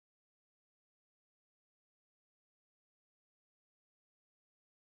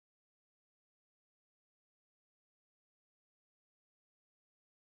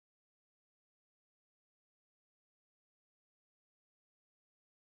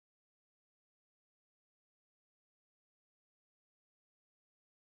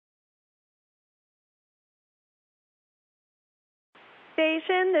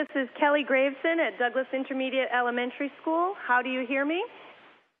Station. This is Kelly Graveson at Douglas Intermediate Elementary School. How do you hear me?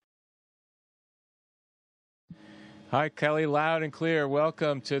 Hi, Kelly, loud and clear.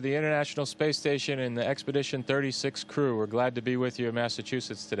 Welcome to the International Space Station and the Expedition 36 crew. We're glad to be with you in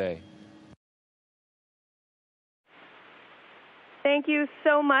Massachusetts today. Thank you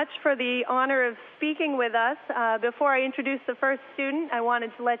so much for the honor of speaking with us. Before I introduce the first student, I wanted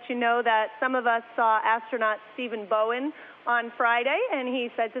to let you know that some of us saw astronaut Stephen Bowen on Friday, and he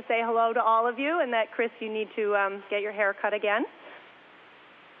said to say hello to all of you, and that, Chris, you need to get your hair cut again.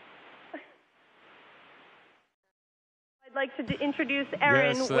 I'd like to introduce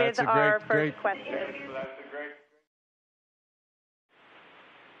Erin with our first question.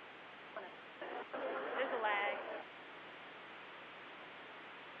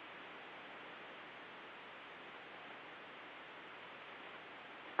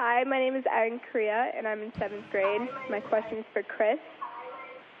 Hi, my name is Erin Korea, and I'm in 7th grade. My question is for Chris.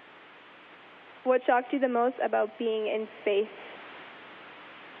 What shocked you the most about being in space?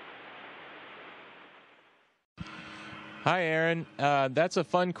 Hi, Erin. That's a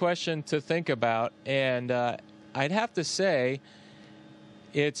fun question to think about, and I'd have to say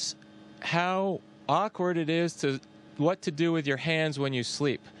it's how awkward it is to what to do with your hands when you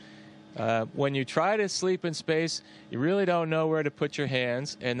sleep. When you try to sleep in space, you really don't know where to put your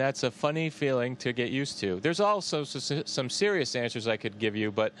hands, and that's a funny feeling to get used to. There's also some serious answers I could give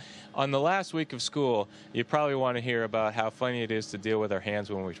you, but on the last week of school, you probably want to hear about how funny it is to deal with our hands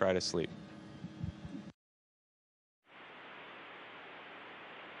when we try to sleep.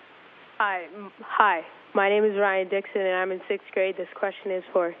 Hi, my name is Ryan Dixon, and I'm in 6th grade. This question is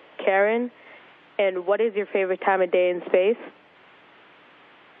for Karen. And what is your favorite time of day in space?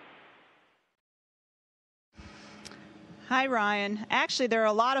 Hi, Ryan. Actually, there are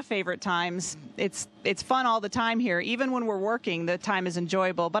a lot of favorite times. It's fun all the time here. Even when we're working, the time is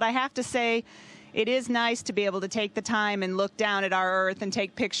enjoyable. But I have to say, it is nice to be able to take the time and look down at our Earth and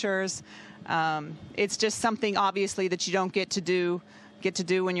take pictures. It's just something, obviously, that you don't get to do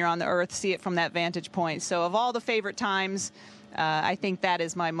when you're on the Earth, see it from that vantage point. So of all the favorite times, I think that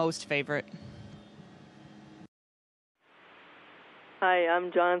is my most favorite. Hi,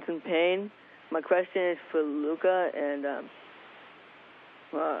 I'm Jonathan Payne. My question is for Luca, and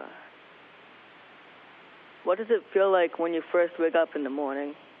what does it feel like when you first wake up in the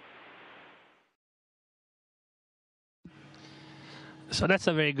morning? So that's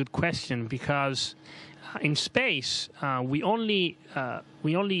a very good question, because in space, we only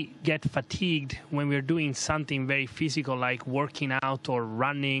get fatigued when we're doing something very physical, like working out or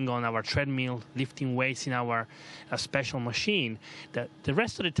running on our treadmill, lifting weights in our special machine. The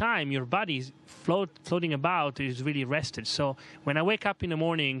rest of the time, your body is floating about, is really rested. So when I wake up in the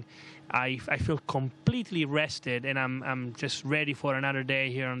morning, I feel completely rested, and I'm just ready for another day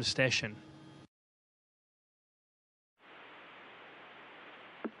here on the station.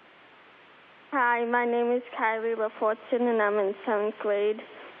 Hi, my name is Kylie LaFortune, and I'm in 7th grade.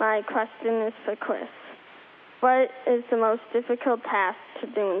 My question is for Chris. What is the most difficult task to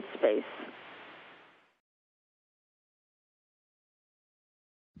do in space?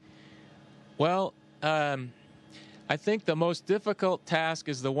 Well, I think the most difficult task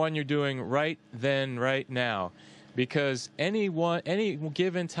is the one you're doing right now. Because any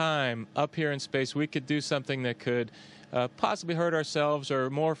given time up here in space, we could do something that could possibly hurt ourselves, or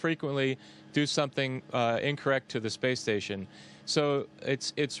more frequently do something incorrect to the space station. So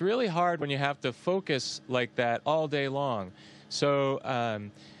it's really hard when you have to focus like that all day long. So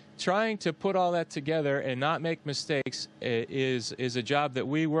trying to put all that together and not make mistakes is a job that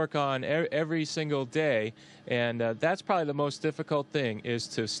we work on every single day, and that's probably the most difficult thing, is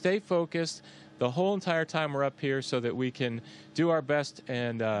to stay focused the whole entire time we're up here, so that we can do our best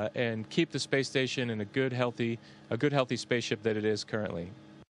and keep the space station in a good healthy spaceship that it is currently.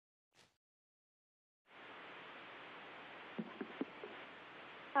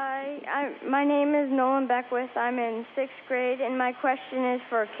 Hi, my name is Nolan Beckwith. I'm in 6th grade, and my question is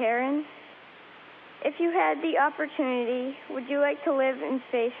for Karen. If you had the opportunity, would you like to live in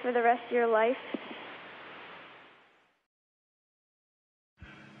space for the rest of your life?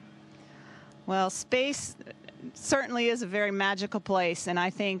 Well, space certainly is a very magical place, and I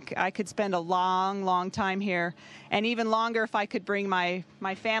think I could spend a long, long time here, and even longer if I could bring my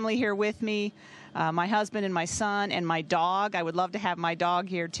family here with me, my husband and my son and my dog. I would love to have my dog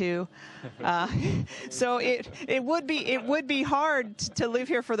here too. So it would be hard to live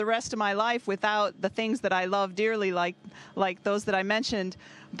here for the rest of my life without the things that I love dearly, like those that I mentioned.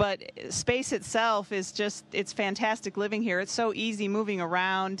 But space itself is it's fantastic living here. It's so easy moving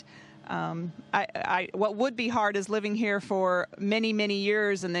around. What would be hard is living here for many, many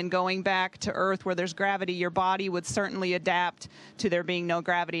years and then going back to Earth where there's gravity. Your body would certainly adapt to there being no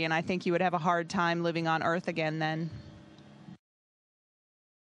gravity, and I think you would have a hard time living on Earth again then.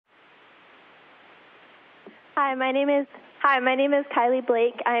 Hi, my name is Kylie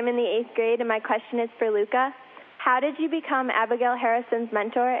Blake. I am in the 8th grade, and my question is for Luca. How did you become Abigail Harrison's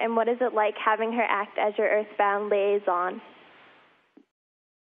mentor, and what is it like having her act as your earthbound liaison?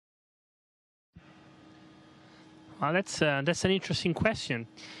 Well, that's an interesting question.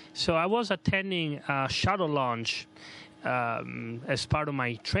 So I was attending a shuttle launch as part of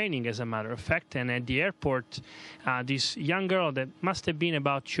my training, as a matter of fact, and at the airport, this young girl that must have been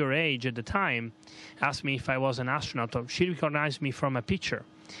about your age at the time asked me if I was an astronaut. She recognized me from a picture.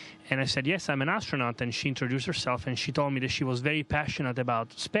 And I said, yes, I'm an astronaut. And she introduced herself, and she told me that she was very passionate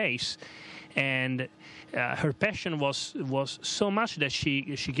about space. And her passion was so much that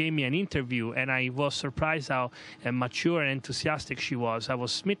she gave me an interview, and I was surprised how mature and enthusiastic she was. I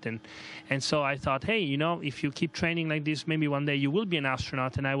was smitten. And so I thought, hey, if you keep training like this, maybe one day you will be an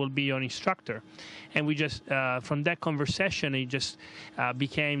astronaut and I will be your instructor. And we just, from that conversation, it just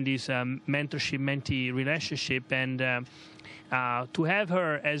became this mentorship-mentee relationship. And to have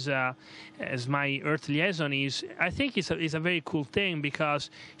her as my Earth liaison I think is a very cool thing, because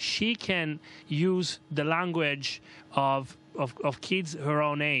she can use the language of kids her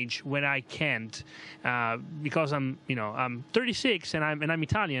own age when I can't, because I'm 36 and I'm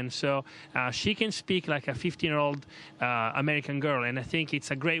Italian, so she can speak like a 15-year-old American girl, and I think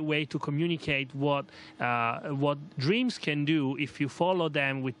it's a great way to communicate what dreams can do if you follow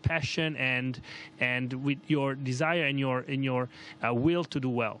them with passion and with your desire and your will to do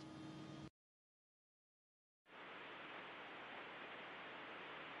well.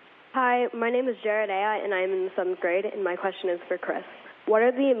 Hi, my name is Jared Aya, and I am in the 7th grade, and my question is for Chris. What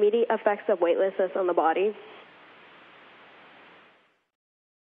are the immediate effects of weightlessness on the body?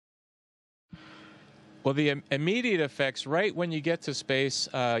 Well, the immediate effects, right when you get to space,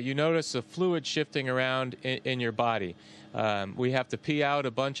 you notice the fluid shifting around in your body. We have to pee out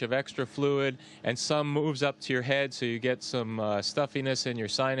a bunch of extra fluid, and some moves up to your head, so you get some stuffiness in your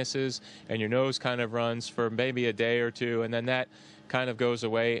sinuses, and your nose kind of runs for maybe a day or two, and then that kind of goes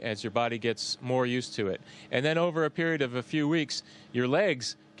away as your body gets more used to it. And then over a period of a few weeks, your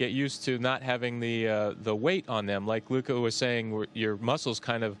legs get used to not having the weight on them. Like Luca was saying, your muscles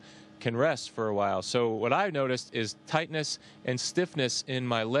kind of can rest for a while. So what I've noticed is tightness and stiffness in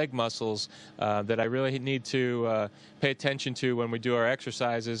my leg muscles that I really need to pay attention to when we do our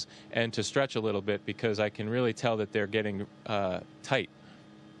exercises, and to stretch a little bit, because I can really tell that they're getting tight.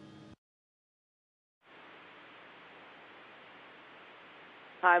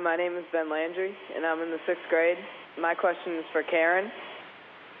 Hi, my name is Ben Landry, and I'm in the 6th grade. My question is for Karen.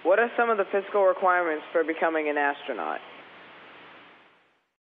 What are some of the physical requirements for becoming an astronaut?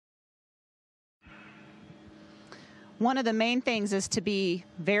 One of the main things is to be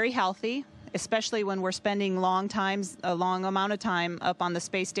very healthy, especially when we're spending a long amount of time up on the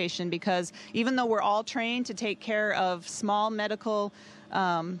space station, because even though we're all trained to take care of small medical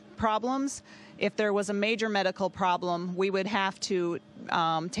problems, if there was a major medical problem, we would have to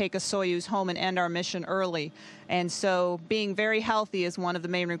take a Soyuz home and end our mission early. And so being very healthy is one of the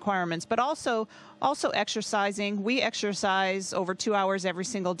main requirements, but also exercising. We exercise over 2 hours every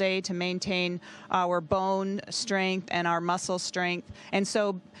single day to maintain our bone strength and our muscle strength. And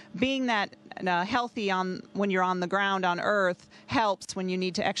so being that healthy when you're on the ground on Earth helps when you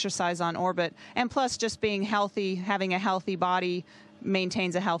need to exercise on orbit. And plus, just being healthy, having a healthy body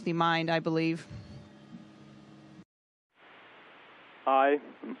maintains a healthy mind, I believe. Hi,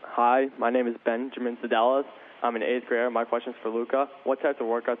 my name is Benjamin Sedelis. I'm an 8th grader. My question is for Luca. What types of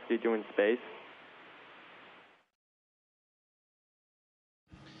workouts do you do in space?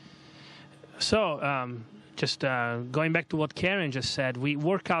 So, just going back to what Karen just said, we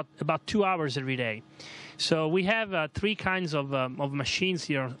work out about 2 hours every day. So we have 3 kinds of machines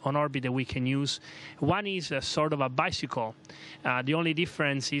here on orbit that we can use. One is a sort of a bicycle. The only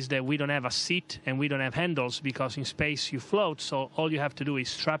difference is that we don't have a seat and we don't have handles, because in space you float, so all you have to do is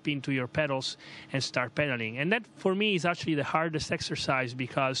strap into your pedals and start pedaling. And that, for me, is actually the hardest exercise,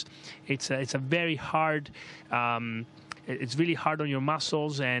 because it's a very hard, it's really hard on your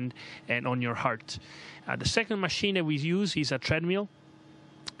muscles and on your heart. The second machine that we use is a treadmill.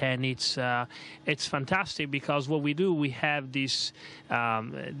 And it's fantastic, because what we do, we have this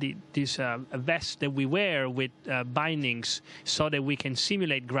vest that we wear with bindings, so that we can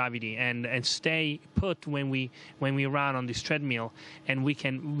simulate gravity and stay put when we run on this treadmill, and we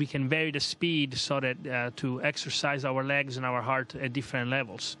can vary the speed so that to exercise our legs and our heart at different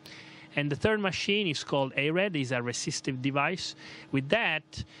levels. And the third machine is called ARED, is a resistive device. With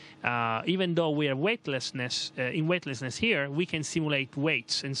that, even though we are in weightlessness here, we can simulate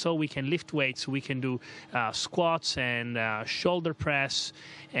weights. And so we can lift weights. We can do squats and shoulder press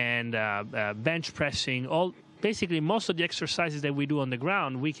and bench pressing. Basically, most of the exercises that we do on the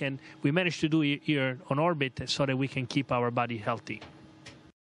ground, we manage to do here on orbit so that we can keep our body healthy.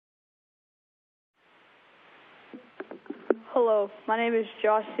 Hello, my name is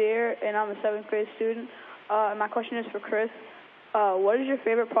Josh Sear, and I'm a 7th grade student. My question is for Chris. What is your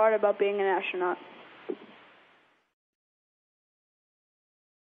favorite part about being an astronaut?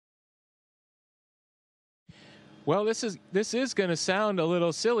 Well, this is going to sound a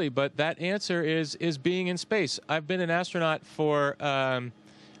little silly, but that answer is being in space. I've been an astronaut for, I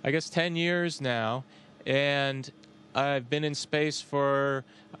guess, 10 years now, and I've been in space for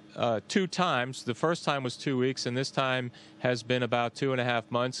 2 times. The first time was 2 weeks, and this time has been about 2.5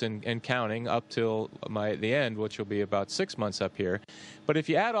 months and counting up till the end, which will be about 6 months up here. But if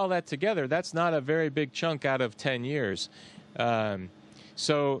you add all that together, that's not a very big chunk out of 10 years.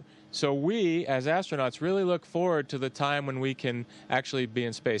 So we, as astronauts, really look forward to the time when we can actually be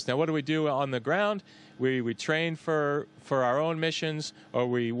in space. Now, what do we do on the ground? We train for our own missions, or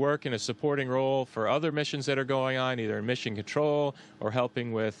we work in a supporting role for other missions that are going on, either in mission control or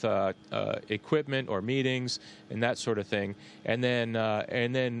helping with equipment or meetings and that sort of thing. And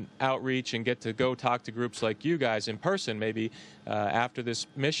then outreach and get to go talk to groups like you guys in person. Maybe after this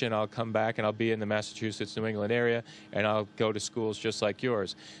mission, I'll come back and I'll be in the Massachusetts, New England area, and I'll go to schools just like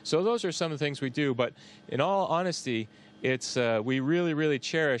yours. So those are some of the things we do. But in all honesty, it's we really, really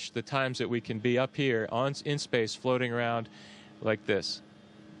cherish the times that we can be up here in space, floating around like this.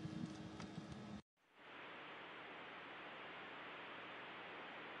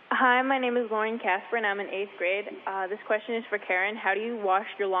 Hi, my name is Lauren Casper, and I'm in 8th grade. This question is for Karen. How do you wash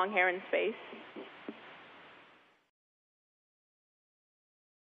your long hair in space?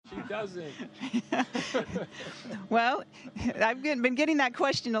 She doesn't. Well, I've been getting that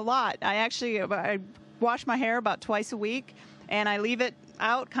question a lot. I wash my hair about twice a week, and I leave it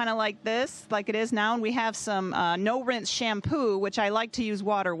out kind of like this, like it is now. And we have some no-rinse shampoo, which I like to use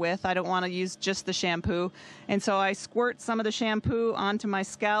water with. I don't want to use just the shampoo. And so I squirt some of the shampoo onto my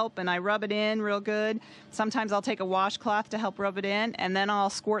scalp, and I rub it in real good. Sometimes I'll take a washcloth to help rub it in, and then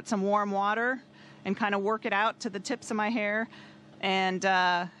I'll squirt some warm water and kind of work it out to the tips of my hair, and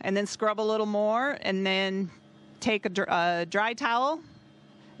then scrub a little more, and then take a dry towel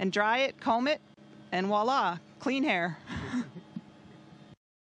and dry it, comb it, and voila, clean hair.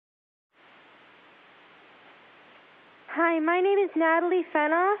 Hi, my name is Natalie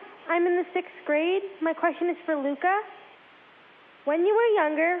Fenoff. I'm in the 6th grade. My question is for Luca. When you were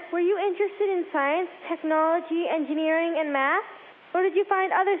younger, were you interested in science, technology, engineering, and math, or did you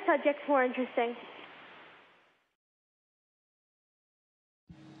find other subjects more interesting?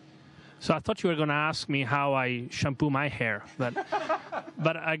 So I thought you were going to ask me how I shampoo my hair, but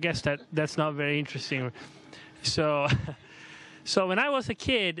I guess that's not very interesting. So when I was a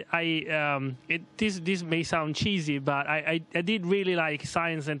kid, this may sound cheesy, but I did really like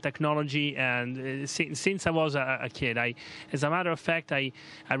science and technology, and since I was a kid, as a matter of fact, I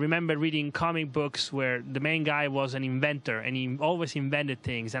remember reading comic books where the main guy was an inventor, and he always invented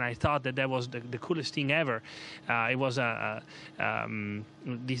things, and I thought that was the coolest thing ever. It was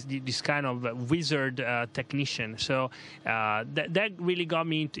this kind of wizard technician. So that really got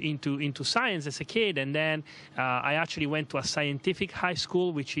me into science as a kid, and then I actually went to a scientific high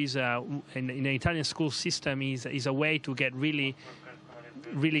school, which is in the Italian school system is a way to get really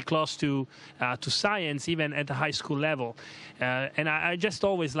close to science, even at the high school level, and I just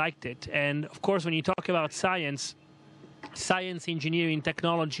always liked it. And of course, when you talk about science, engineering,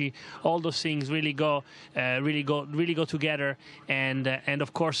 technology, all those things really go together, and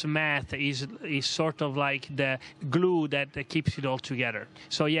of course math is sort of like the glue that keeps it all together.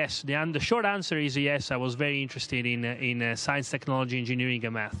 So yes, the short answer is yes, I was very interested in science, technology, engineering,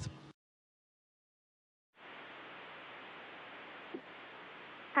 and math.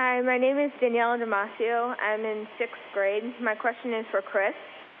 Hi, my name is Daniela Damasio. I'm in 6th grade. My question is for Chris.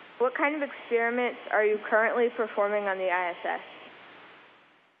 What kind of experiments are you currently performing on the ISS?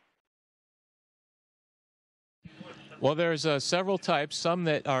 Well, there's several types, some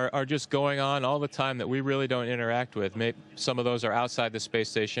that are just going on all the time that we really don't interact with. Some of those are outside the space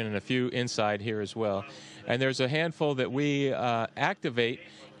station and a few inside here as well. And there's a handful that we activate,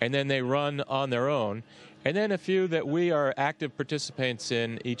 and then they run on their own. And then a few that we are active participants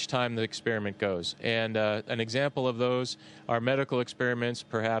in each time the experiment goes. And an example of those are medical experiments,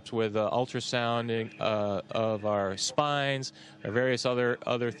 perhaps with ultrasounding of our spines or various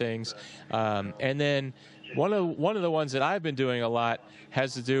other things. And then one of the ones that I've been doing a lot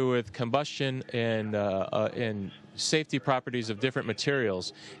has to do with combustion and safety properties of different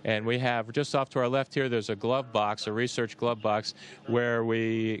materials. And we have, just off to our left here, there's a glove box, a research glove box, where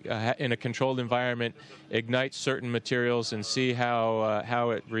we, in a controlled environment, ignite certain materials and see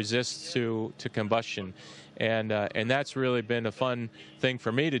how it resists to combustion. And that's really been a fun thing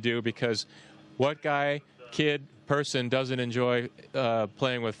for me to do, because what guy, kid, person doesn't enjoy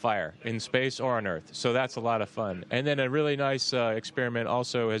playing with fire in space or on Earth? So that's a lot of fun. And then a really nice experiment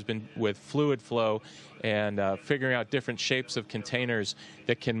also has been with fluid flow and figuring out different shapes of containers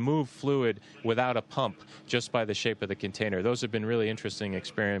that can move fluid without a pump just by the shape of the container. Those have been really interesting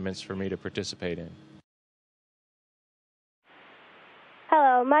experiments for me to participate in.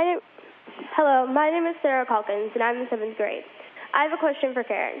 Hello, my name is Sarah Calkins, and I'm in 7th grade. I have a question for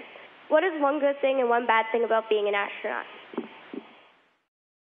Karen. What is one good thing and one bad thing about being an astronaut?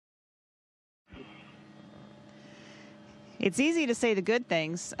 It's easy to say the good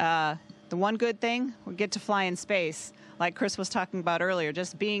things. The one good thing, we get to fly in space. Like Chris was talking about earlier,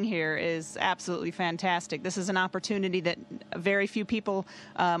 just being here is absolutely fantastic. This is an opportunity that very few people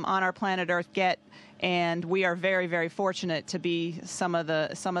on our planet Earth get, and we are very, very fortunate to be some of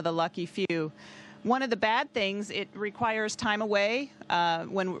the lucky few. One of the bad things, it requires time away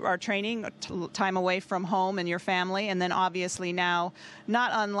when our training, time away from home and your family, and then obviously now,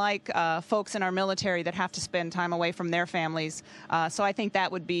 not unlike folks in our military that have to spend time away from their families. So I think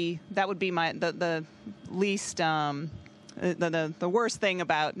that would be the least the worst thing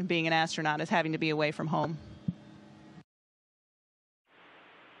about being an astronaut, is having to be away from home.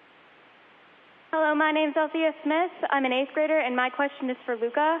 Hello, my name's Althea Smith. I'm an 8th grader, and my question is for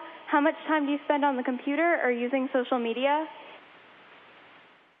Luca. How much time do you spend on the computer or using social media?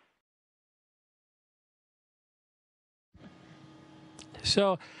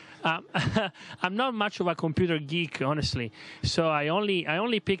 So I'm not much of a computer geek, honestly. So I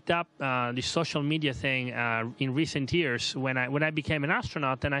only picked up the social media thing in recent years when I became an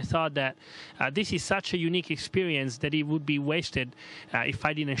astronaut, and I thought that this is such a unique experience that it would be wasted if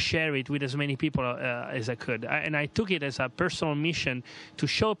I didn't share it with as many people as I could. And I took it as a personal mission to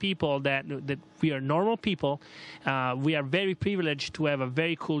show people that we are normal people. We are very privileged to have a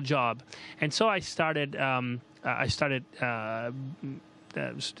very cool job, and so I started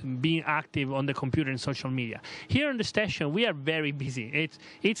being active on the computer and social media. Here on the station, we are very busy.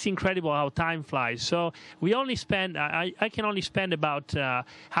 It's incredible how time flies. So we only spend, I can only spend about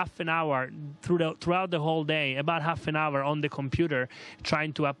half an hour throughout the whole day, about half an hour on the computer,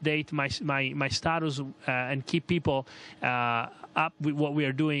 trying to update my status and keep people up with what we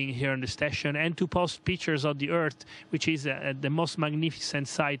are doing here on the station, and to post pictures of the Earth, which is the most magnificent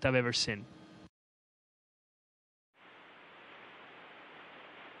sight I've ever seen.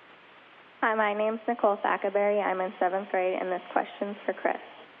 Hi, my name's Nicole Thackerberry. I'm in 7th grade, and this question's for Chris.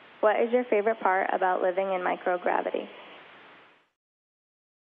 What is your favorite part about living in microgravity?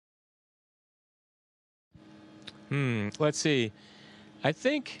 Let's see. I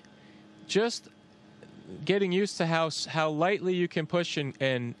think just getting used to how lightly you can push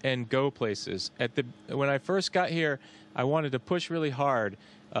and go places. When I first got here, I wanted to push really hard.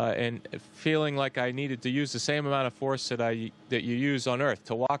 And feeling like I needed to use the same amount of force that you use on Earth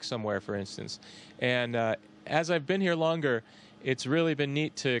to walk somewhere, for instance. And as I've been here longer, it's really been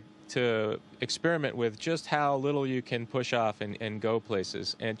neat to experiment with just how little you can push off and go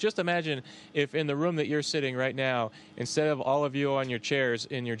places. And just imagine if in the room that you're sitting right now, instead of all of you on your chairs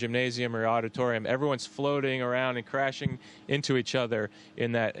in your gymnasium or auditorium, everyone's floating around and crashing into each other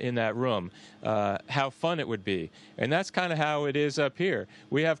in that room. How fun it would be. And that's kind of how it is up here.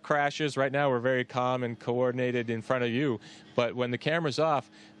 We have crashes. Right now we're very calm and coordinated in front of you. But when the camera's off,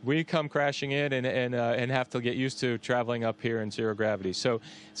 we come crashing in and have to get used to traveling up here in zero gravity. So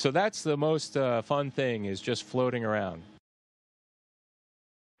that's the most fun thing, is just floating around.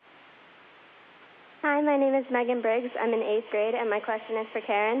 Hi, my name is Megan Briggs. I'm in 8th grade, and my question is for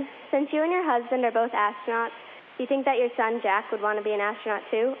Karen. Since you and your husband are both astronauts, do you think that your son Jack would want to be an astronaut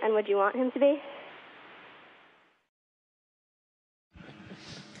too, and would you want him to be?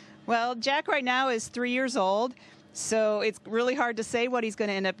 Well, Jack right now is 3 years old, So it's really hard to say what he's going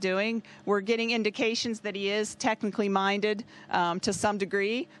to end up doing. We're getting indications that he is technically minded to some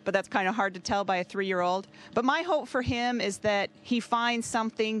degree, but that's kind of hard to tell by a 3-year-old. But my hope for him is that he finds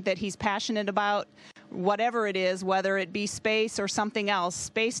something that he's passionate about, whatever it is, whether it be space or something else.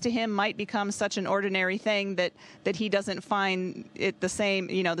 Space to him might become such an ordinary thing that he doesn't find it the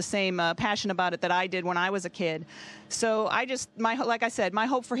same passion about it that I did when I was a kid. So like I said, my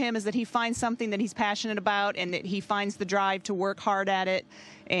hope for him is that he finds something that he's passionate about and that he finds the drive to work hard at it,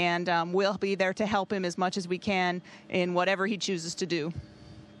 and we'll be there to help him as much as we can in whatever he chooses to do.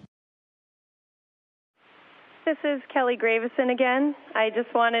 This is Kelly Gravison again. I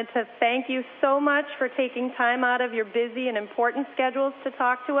just wanted to thank you so much for taking time out of your busy and important schedules to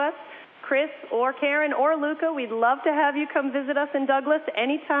talk to us. Chris or Karen or Luca, we'd love to have you come visit us in Douglas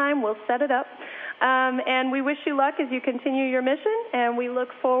anytime. We'll set it up. And we wish you luck as you continue your mission, and we look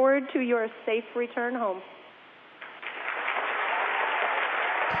forward to your safe return home.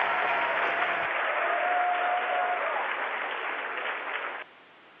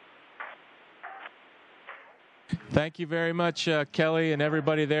 Thank you very much, Kelly, and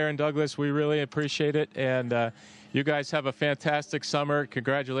everybody there in Douglas. We really appreciate it, and you guys have a fantastic summer.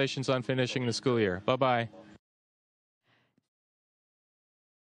 Congratulations on finishing the school year. Bye-bye.